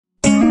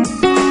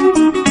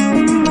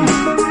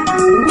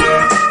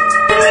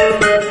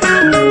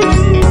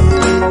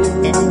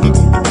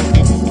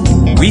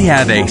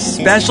have a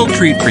special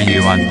treat for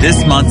you on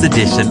this month's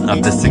edition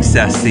of the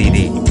Success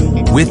CD.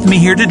 With me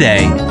here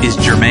today is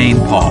Jermaine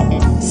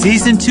Paul,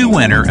 Season 2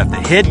 winner of the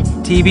hit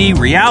TV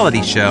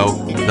reality show,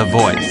 The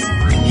Voice.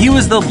 He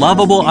was the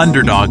lovable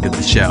underdog of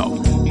the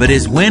show, but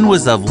his win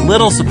was of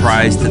little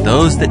surprise to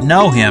those that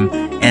know him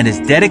and his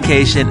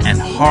dedication and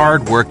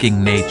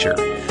hard-working nature.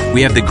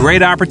 We have the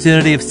great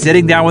opportunity of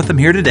sitting down with him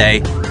here today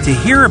to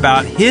hear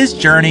about his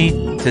journey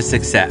to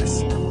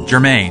success.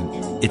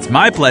 Jermaine, it's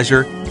my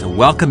pleasure to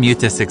welcome you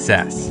to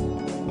Success.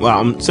 Well,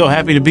 I'm so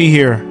happy to be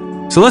here.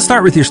 So let's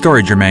start with your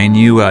story, Jermaine.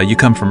 You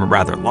come from a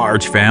rather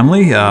large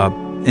family,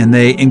 and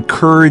they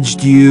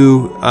encouraged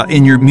you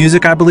in your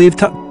music, I believe.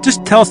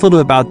 Just tell us a little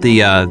bit about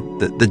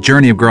the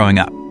journey of growing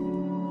up.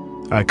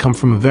 I come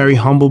from a very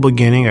humble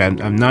beginning. I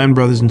have 9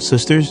 brothers and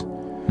sisters.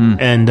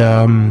 And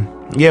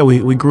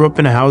we grew up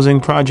in a housing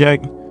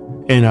project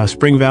in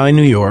Spring Valley,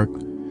 New York,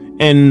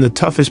 in the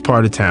toughest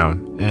part of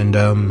town. And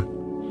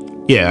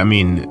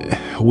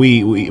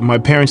my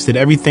parents did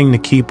everything to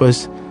keep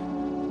us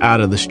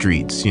out of the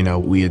streets. You know,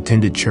 we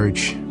attended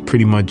church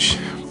pretty much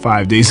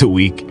 5 days a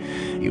week.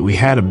 We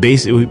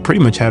pretty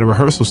much had a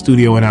rehearsal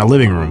studio in our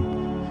living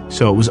room.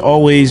 So it was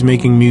always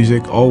making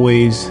music,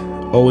 always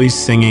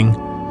singing,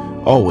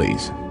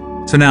 always.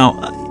 So now,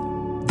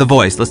 The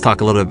Voice, let's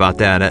talk a little bit about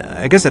that.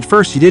 I guess at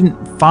first you didn't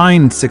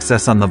find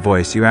success on The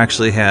Voice. You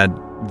actually had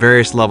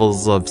various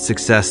levels of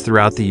success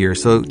throughout the year.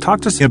 So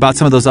talk to us about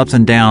some of those ups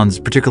and downs,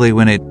 particularly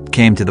when it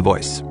came to The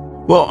Voice.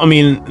 Well, I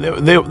mean,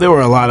 there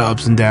were a lot of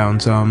ups and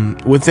downs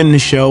within the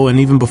show and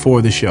even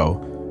before the show.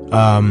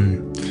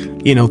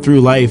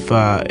 Through life,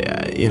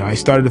 I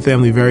started a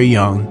family very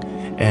young,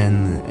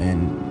 and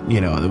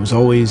there was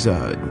always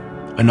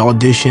an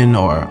audition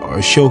or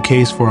a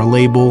showcase for a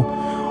label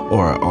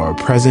or a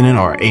president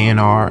or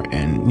A&R,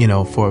 and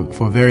for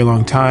a very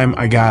long time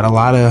I got a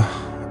lot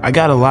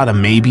of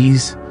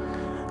maybes.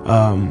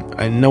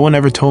 And no one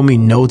ever told me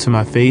no to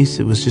my face.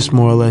 It was just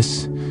more or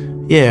less,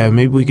 yeah,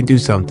 maybe we could do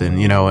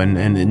something,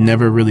 and it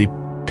never really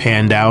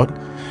panned out.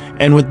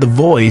 And with The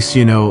Voice,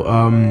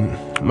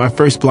 my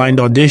first blind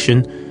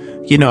audition,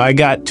 I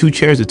got 2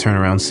 chairs to turn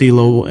around,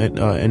 CeeLo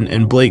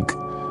and Blake.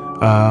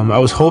 I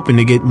was hoping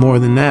to get more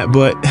than that,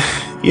 but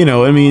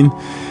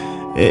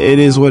it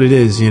is what it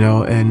is,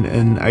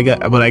 and I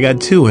got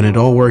 2 and it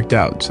all worked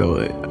out.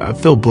 So I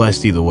feel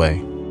blessed either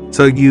way.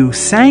 So you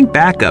sang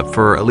backup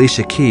for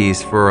Alicia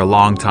Keys for a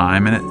long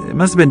time, and it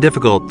must have been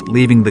difficult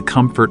leaving the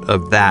comfort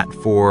of that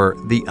for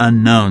the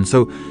unknown.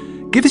 So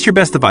give us your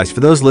best advice for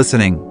those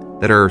listening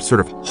that are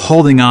sort of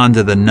holding on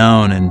to the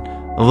known and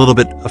a little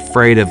bit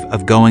afraid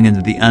of going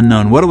into the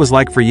unknown, what it was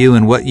like for you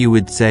and what you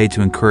would say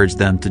to encourage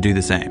them to do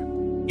the same.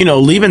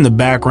 Leaving the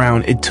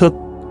background, it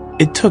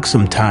took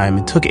some time.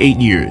 It took 8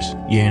 years,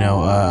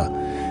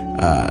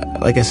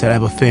 like I said, I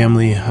have a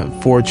family, I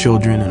have 4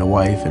 children and a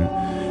wife, and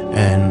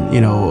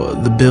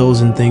the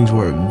bills and things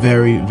were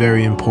very,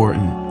 very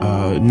important,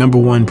 number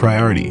one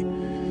priority.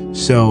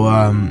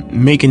 So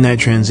making that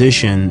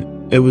transition,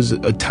 it was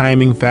a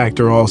timing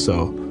factor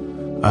also.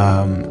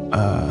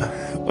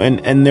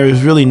 And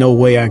there's really no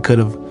way I could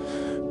have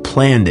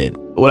planned it.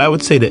 What I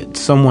would say to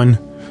someone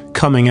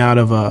coming out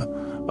of a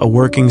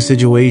working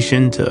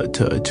situation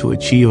to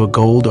achieve a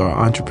goal or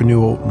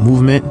entrepreneurial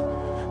movement,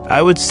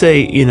 I would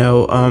say,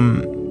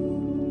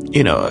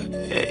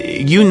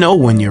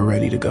 when you're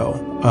ready to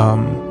go.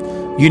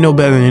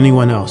 Better than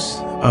anyone else,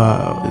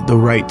 the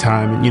right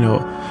time.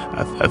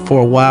 And, for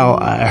a while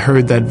I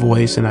heard that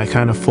voice and I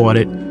kind of fought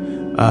it.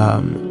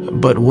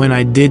 But when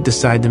I did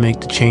decide to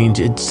make the change,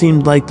 it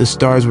seemed like the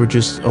stars were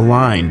just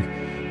aligned.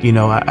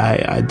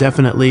 I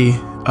definitely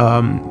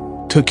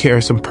took care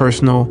of some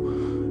personal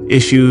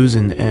issues,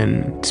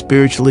 and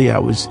spiritually I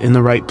was in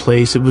the right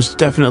place. It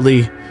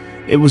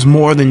was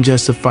more than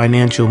just a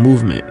financial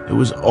movement. It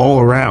was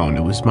all around.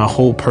 It was my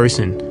whole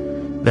person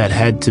that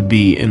had to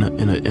be in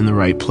the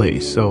right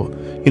place. So,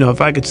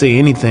 if I could say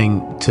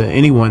anything to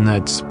anyone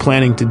that's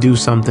planning to do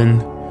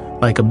something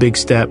like a big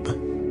step,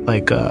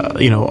 like,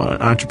 an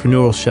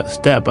entrepreneurial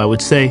step, I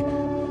would say,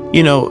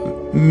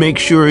 make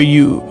sure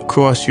you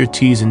cross your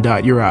T's and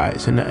dot your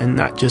I's, and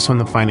not just on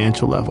the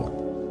financial level.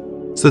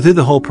 So through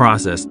the whole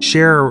process,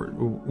 share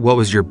what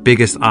was your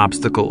biggest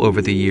obstacle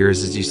over the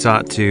years as you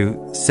sought to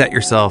set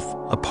yourself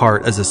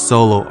apart as a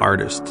solo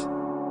artist.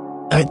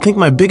 I think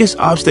my biggest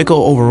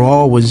obstacle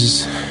overall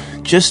was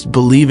just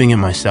believing in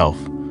myself,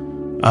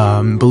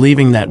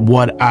 believing that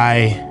what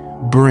I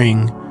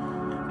bring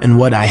and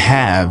what I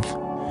have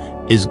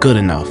is good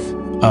enough.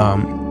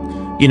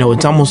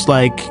 It's almost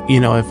like,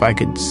 if I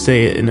could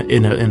say it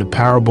in a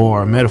parable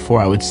or a metaphor,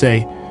 I would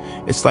say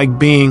it's like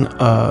being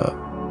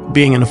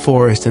in a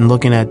forest and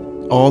looking at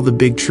all the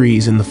big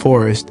trees in the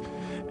forest,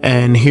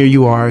 and here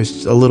you are,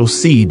 it's a little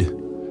seed,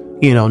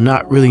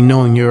 not really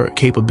knowing your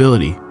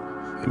capability,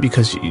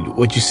 because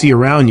what you see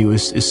around you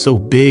is so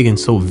big and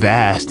so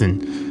vast,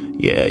 and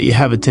yeah, you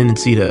have a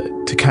tendency to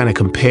kind of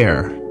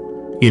compare,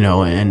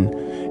 and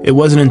it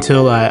wasn't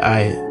until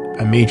I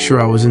made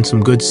sure I was in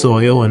some good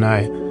soil, and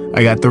I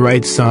got the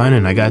right sun,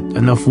 and I got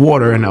enough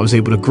water, and I was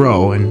able to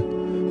grow,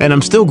 and and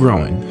I'm still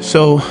growing.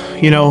 So,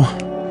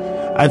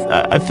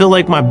 I feel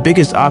like my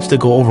biggest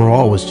obstacle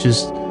overall was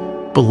just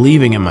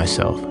believing in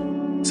myself.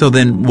 So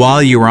then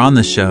while you were on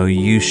the show,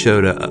 you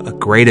showed a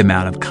great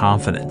amount of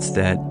confidence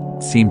that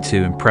seemed to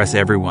impress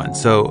everyone.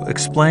 So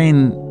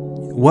explain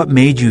what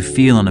made you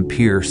feel and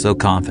appear so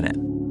confident.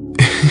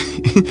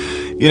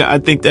 I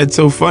think that's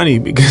so funny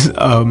because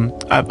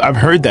I've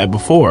heard that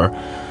before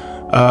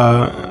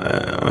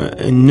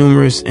in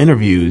numerous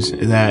interviews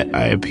that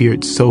I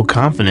appeared so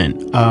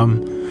confident.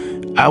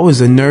 I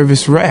was a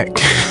nervous wreck.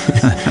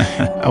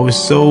 I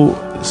was so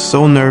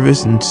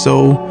nervous and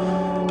so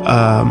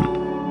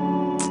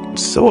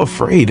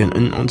afraid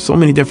and on so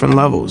many different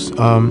levels.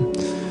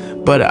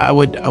 But I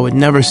would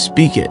never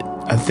speak it.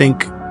 I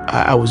think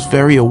I was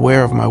very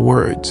aware of my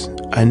words.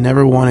 I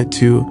never wanted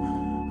to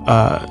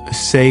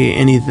say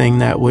anything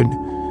that would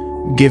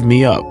give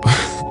me up.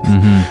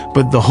 Mm-hmm.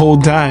 But the whole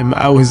time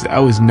I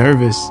was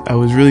nervous. I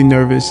was really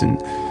nervous and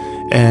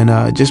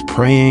just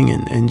praying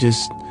and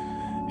just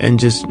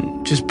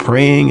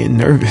praying and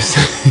nervous.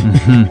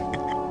 Mm-hmm.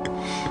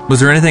 Was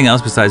there anything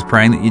else besides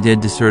praying that you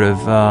did to sort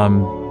of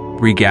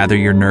regather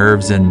your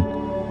nerves and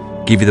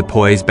give you the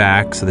poise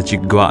back so that you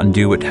could go out and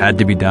do what had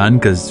to be done?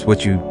 Because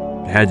what you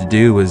had to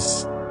do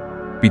was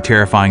be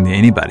terrifying to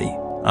anybody.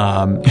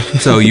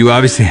 So you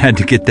obviously had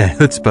to get that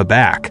chutzpah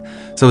back.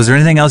 So is there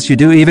anything else you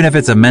do, even if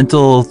it's a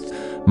mental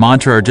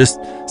mantra or just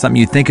something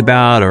you think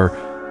about, or,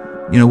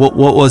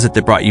 what was it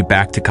that brought you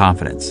back to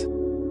confidence?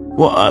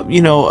 Well,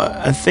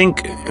 I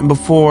think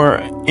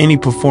before any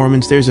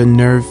performance, there's a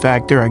nerve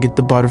factor. I get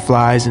the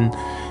butterflies and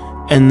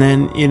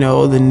then,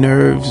 the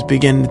nerves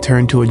begin to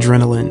turn to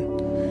adrenaline.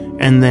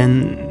 And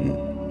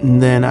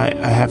then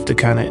I have to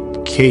kind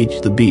of cage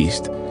the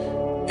beast,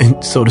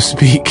 and so to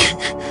speak.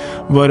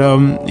 But,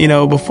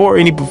 before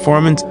any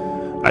performance,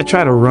 I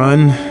try to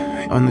run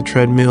on the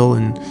treadmill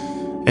and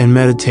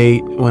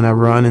meditate when I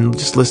run and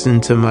just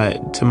listen to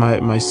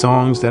my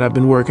songs that I've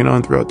been working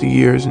on throughout the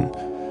years.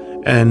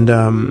 And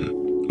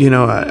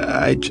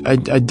I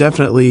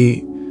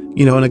definitely,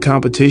 in a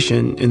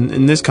competition,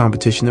 in this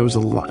competition, there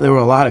were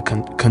a lot of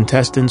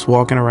contestants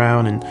walking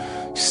around and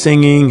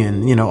singing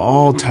and,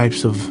 all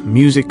types of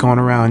music going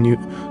around me.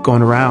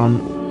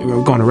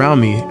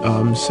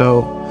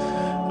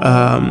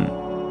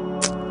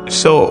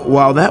 So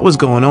while that was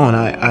going on,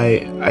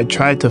 I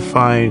tried to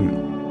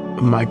find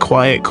my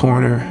quiet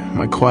corner,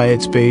 my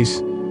quiet space.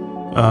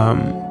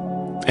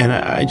 And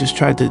I just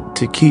tried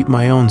to keep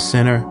my own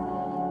center,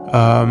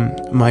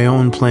 my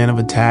own plan of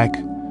attack,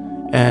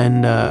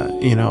 and,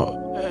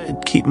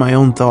 keep my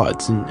own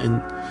thoughts.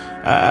 And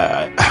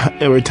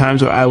there were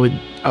times where I would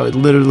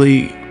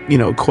literally,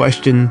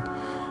 question,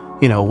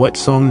 what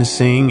song to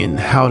sing and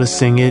how to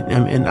sing it.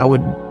 And I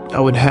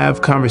would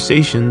have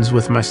conversations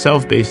with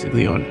myself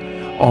basically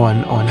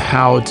on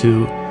how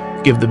to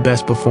give the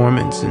best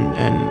performance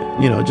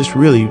and just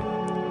really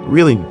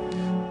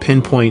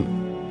pinpoint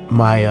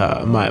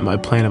my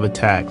plan of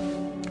attack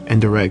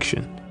and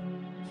direction.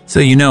 So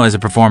as a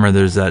performer,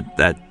 there's that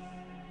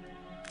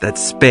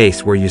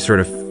space where you sort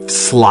of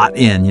slot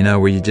in,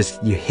 where you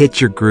hit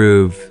your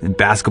groove. In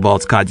basketball,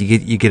 it's called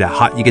you get the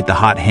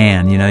hot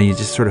hand. You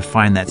just sort of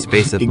find that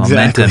space of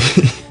Exactly. momentum.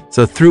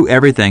 So through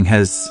everything,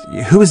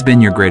 who has been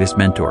your greatest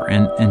mentor?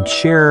 And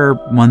share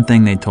one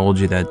thing they told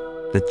you that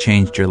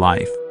changed your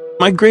life.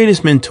 My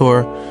greatest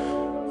mentor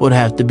would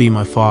have to be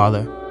my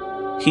father.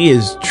 He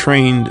has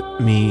trained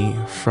me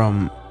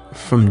from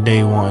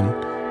day one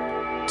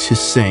to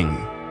sing.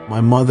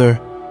 My mother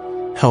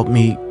helped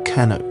me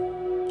kind of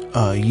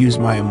use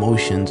my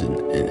emotions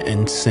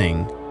and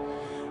sing.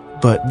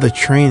 But the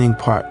training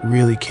part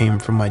really came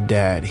from my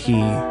dad. He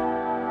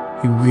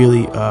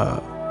really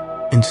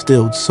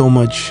instilled so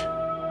much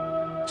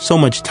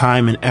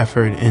time and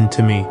effort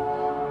into me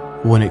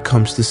when it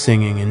comes to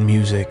singing and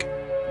music.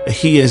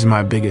 He is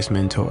my biggest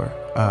mentor.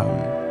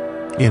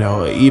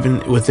 Even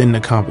within the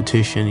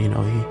competition,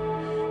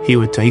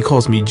 he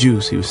calls me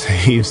Juice. He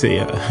would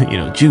say,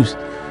 Juice,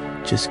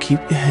 just keep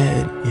your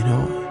head,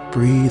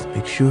 breathe,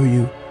 make sure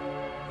you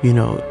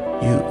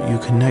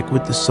connect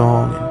with the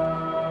song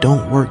and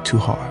don't work too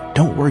hard.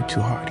 Don't work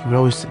too hard. He would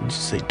always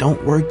just say,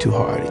 don't work too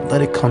hard.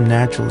 Let it come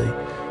naturally.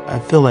 I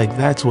feel like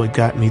that's what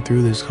got me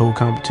through this whole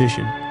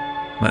competition.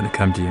 Let it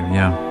come to you,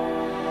 yeah.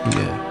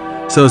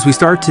 Yeah. So as we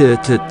start to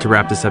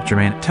wrap this up,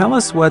 Jermaine, tell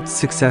us what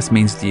success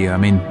means to you. I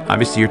mean,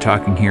 obviously you're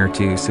talking here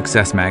to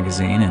Success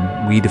Magazine,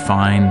 and we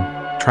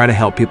try to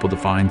help people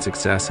define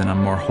success in a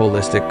more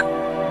holistic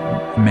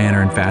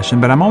manner and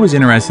fashion. But I'm always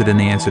interested in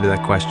the answer to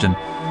that question.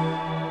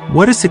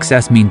 What does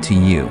success mean to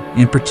you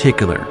in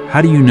particular?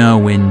 How do you know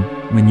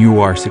when you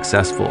are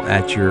successful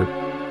at your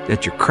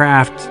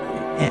craft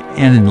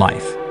and in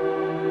life?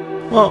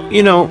 Well,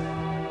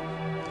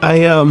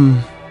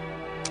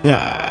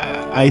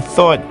 I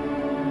thought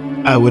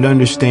I would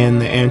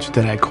understand the answer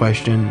to that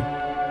question,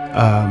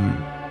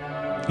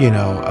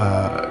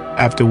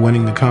 after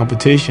winning the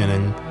competition.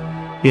 And,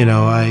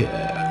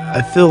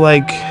 I feel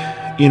like,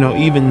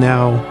 even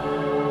now,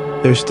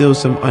 there's still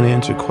some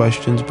unanswered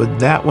questions, but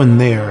that one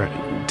there,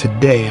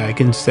 today, I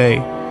can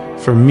say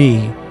for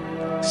me,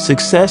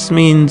 success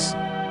means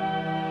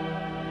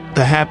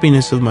the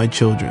happiness of my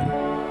children.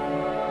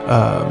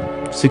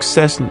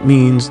 Success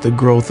means the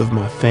growth of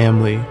my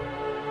family,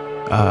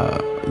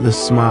 the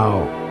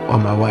smile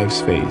on my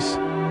wife's face.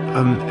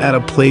 I'm at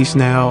a place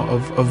now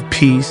of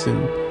peace,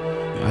 and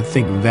I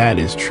think that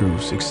is true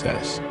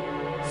success.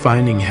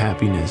 Finding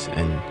happiness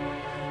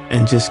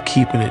and just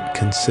keeping it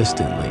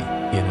consistently,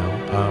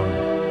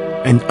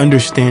 and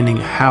understanding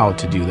how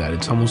to do that.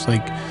 It's almost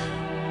like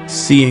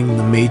seeing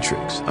the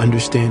matrix,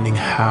 understanding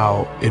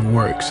how it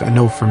works. I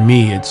know for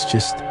me, it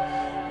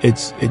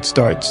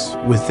starts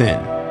within.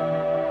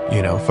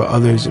 For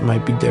others it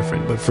might be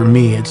different, but for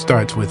me, it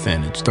starts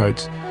within. It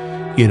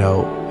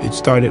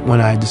started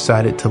when I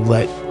decided to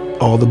let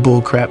all the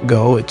bull crap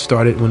go. It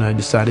started when I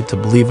decided to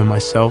believe in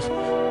myself.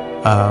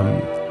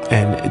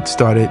 And it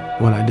started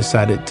when I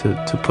decided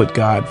to put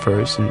God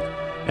first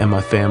and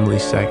my family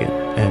second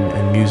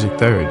and music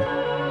third.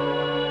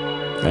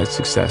 That's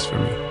success for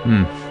me.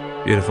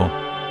 Beautiful.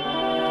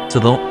 So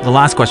the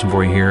last question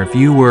for you here, if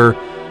you were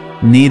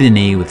knee to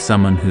knee with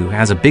someone who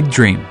has a big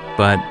dream,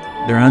 but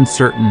they're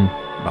uncertain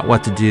about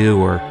what to do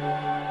or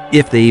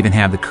if they even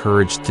have the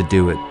courage to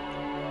do it,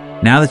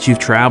 now that you've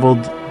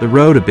traveled the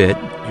road a bit,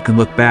 you can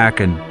look back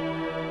and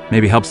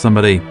maybe help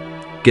somebody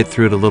get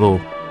through it a little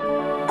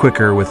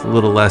quicker with a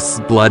little less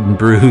blood and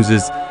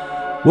bruises.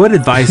 What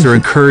advice or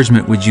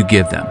encouragement would you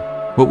give them?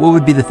 What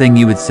would be the thing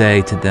you would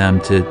say to them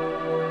to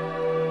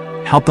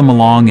help them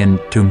along and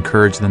to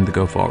encourage them to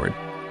go forward?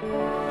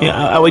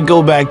 Yeah, I would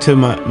go back to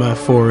my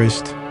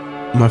forest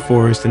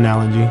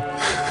analogy.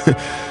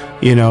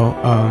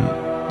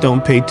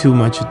 Don't pay too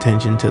much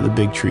attention to the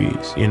big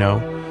trees. And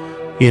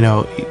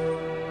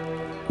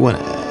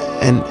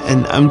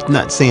I'm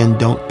not saying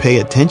don't pay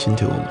attention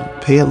to them.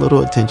 Pay a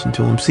little attention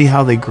to them. See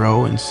how they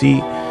grow and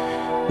see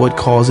what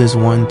causes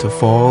one to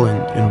fall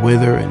and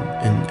wither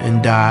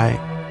and die.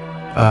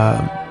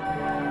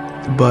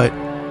 But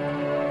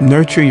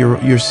nurture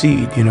your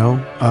seed.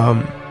 When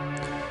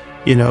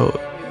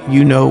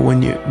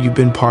you've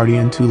been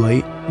partying too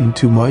late and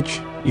too much.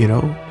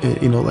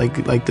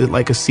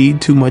 Like a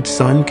seed. Too much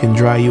sun can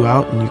dry you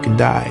out and you can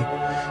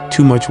die.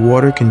 Too much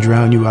water can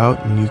drown you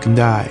out and you can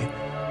die.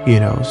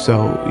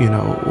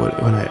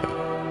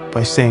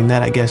 By saying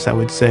that, I guess I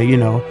would say,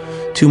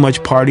 too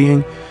much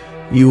partying,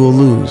 you will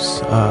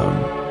lose.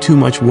 Too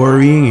much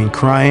worrying and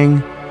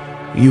crying,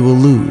 you will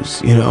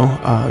lose. You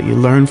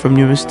learn from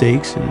your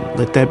mistakes and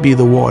let that be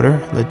the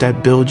water. Let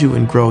that build you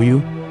and grow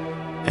you.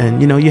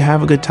 And, you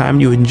have a good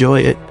time, you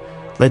enjoy it.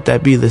 Let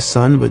that be the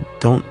sun, but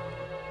don't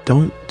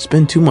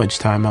spend too much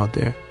time out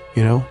there.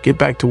 Get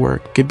back to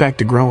work, get back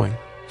to growing.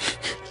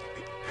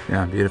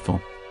 Yeah, beautiful.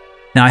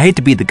 Now, I hate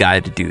to be the guy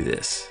to do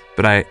this,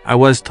 but I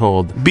was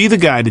told... Be the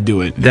guy to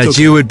do it. That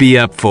you would be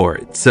up for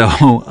it. So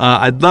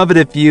I'd love it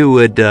if you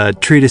would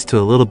treat us to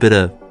a little bit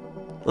of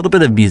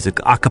music,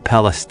 a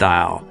cappella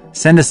style.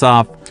 Send us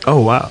off. Oh,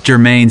 wow.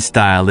 Jermaine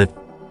style, if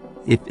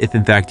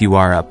in fact you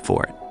are up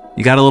for it.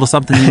 You got a little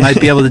something you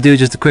might be able to do,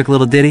 just a quick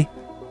little ditty?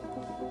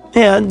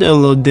 Yeah, I'll do a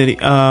little ditty.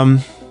 I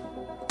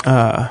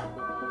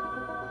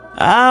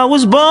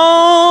was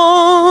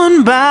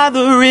born by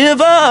the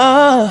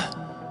river,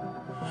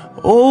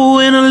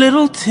 in a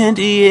little tent,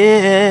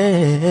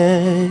 yes.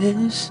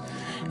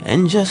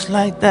 And just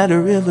like that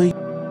river,